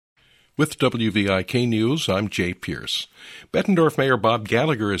With WVIK News, I'm Jay Pierce. Bettendorf Mayor Bob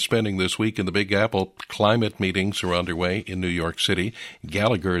Gallagher is spending this week in the Big Apple. Climate meetings are underway in New York City.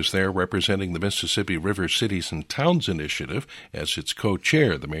 Gallagher is there representing the Mississippi River Cities and Towns Initiative as its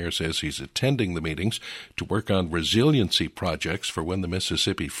co-chair. The mayor says he's attending the meetings to work on resiliency projects for when the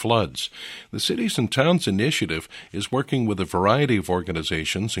Mississippi floods. The Cities and Towns Initiative is working with a variety of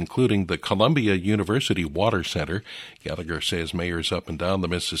organizations, including the Columbia University Water Center. Gallagher says mayors up and down the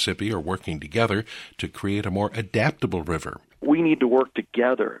Mississippi are working together to create a more adaptable river. We need to work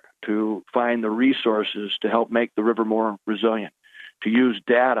together to find the resources to help make the river more resilient, to use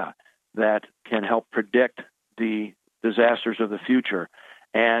data that can help predict the disasters of the future,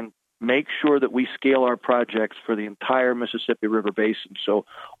 and make sure that we scale our projects for the entire Mississippi River Basin so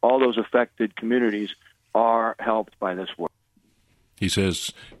all those affected communities are helped by this work. He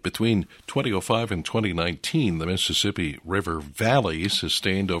says between 2005 and 2019, the Mississippi River Valley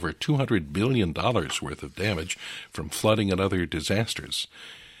sustained over $200 billion worth of damage from flooding and other disasters.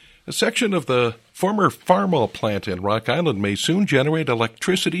 A section of the former Farmall plant in Rock Island may soon generate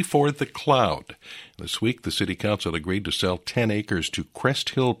electricity for the cloud. This week, the City Council agreed to sell 10 acres to Crest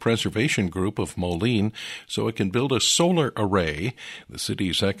Hill Preservation Group of Moline so it can build a solar array. The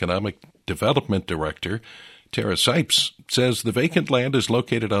city's economic development director, Tara Sipes, says the vacant land is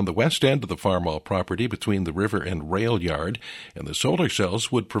located on the west end of the Farmall property between the river and rail yard, and the solar cells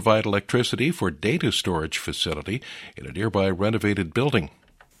would provide electricity for data storage facility in a nearby renovated building.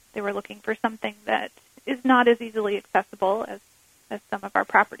 They were looking for something that is not as easily accessible as some of our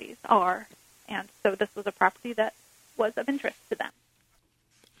properties are, and so this was a property that was of interest to them.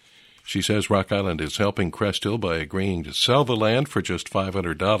 She says Rock Island is helping Crest Hill by agreeing to sell the land for just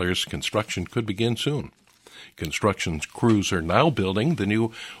 $500. Construction could begin soon. Construction crews are now building the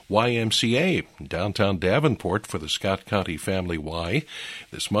new YMCA in downtown Davenport for the Scott County Family Y.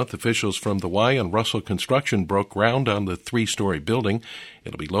 This month, officials from the Y and Russell Construction broke ground on the 3-story building.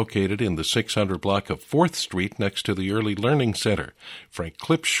 It'll be located in the 600 block of 4th Street next to the Early Learning Center. Frank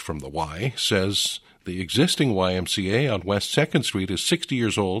Klipsch from the Y says the existing YMCA on West 2nd Street is 60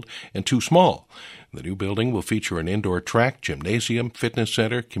 years old and too small. The new building will feature an indoor track, gymnasium, fitness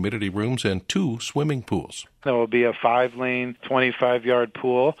center, community rooms, and 2 swimming pools. There will be a 5-lane, 25-yard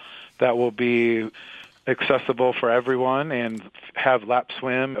pool that will be accessible for everyone and have lap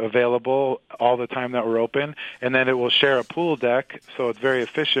swim available all the time that we're open. And then it will share a pool deck, so it's very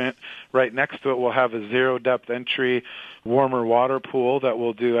efficient. Right next to it, we'll have a zero-depth entry warmer water pool that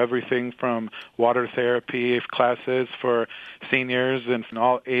will do everything from water therapy classes for seniors and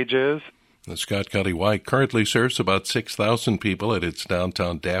all ages. The Scott County Y currently serves about 6,000 people at its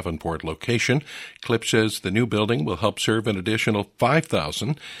downtown Davenport location. Clip says the new building will help serve an additional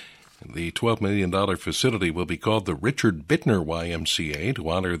 5,000. The $12 million facility will be called the Richard Bittner YMCA to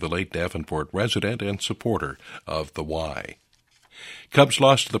honor the late Davenport resident and supporter of the Y. Cubs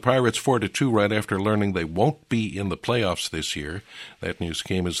lost to the Pirates 4-2 right after learning they won't be in the playoffs this year. That news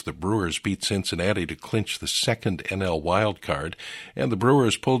came as the Brewers beat Cincinnati to clinch the second NL wild card, and the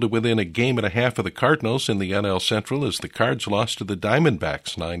Brewers pulled to within a game and a half of the Cardinals in the NL Central as the Cards lost to the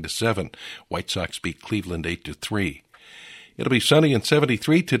Diamondbacks 9-7. White Sox beat Cleveland 8-3. It'll be sunny and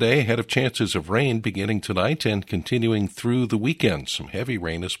 73 today, ahead of chances of rain beginning tonight and continuing through the weekend. Some heavy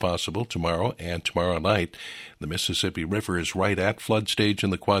rain is possible tomorrow and tomorrow night. The Mississippi River is right at flood stage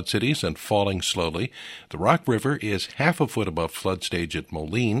in the Quad Cities and falling slowly. The Rock River is half a foot above flood stage at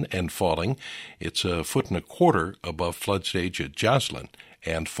Moline and falling. It's 1.25 feet above flood stage at Joslyn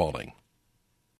and falling.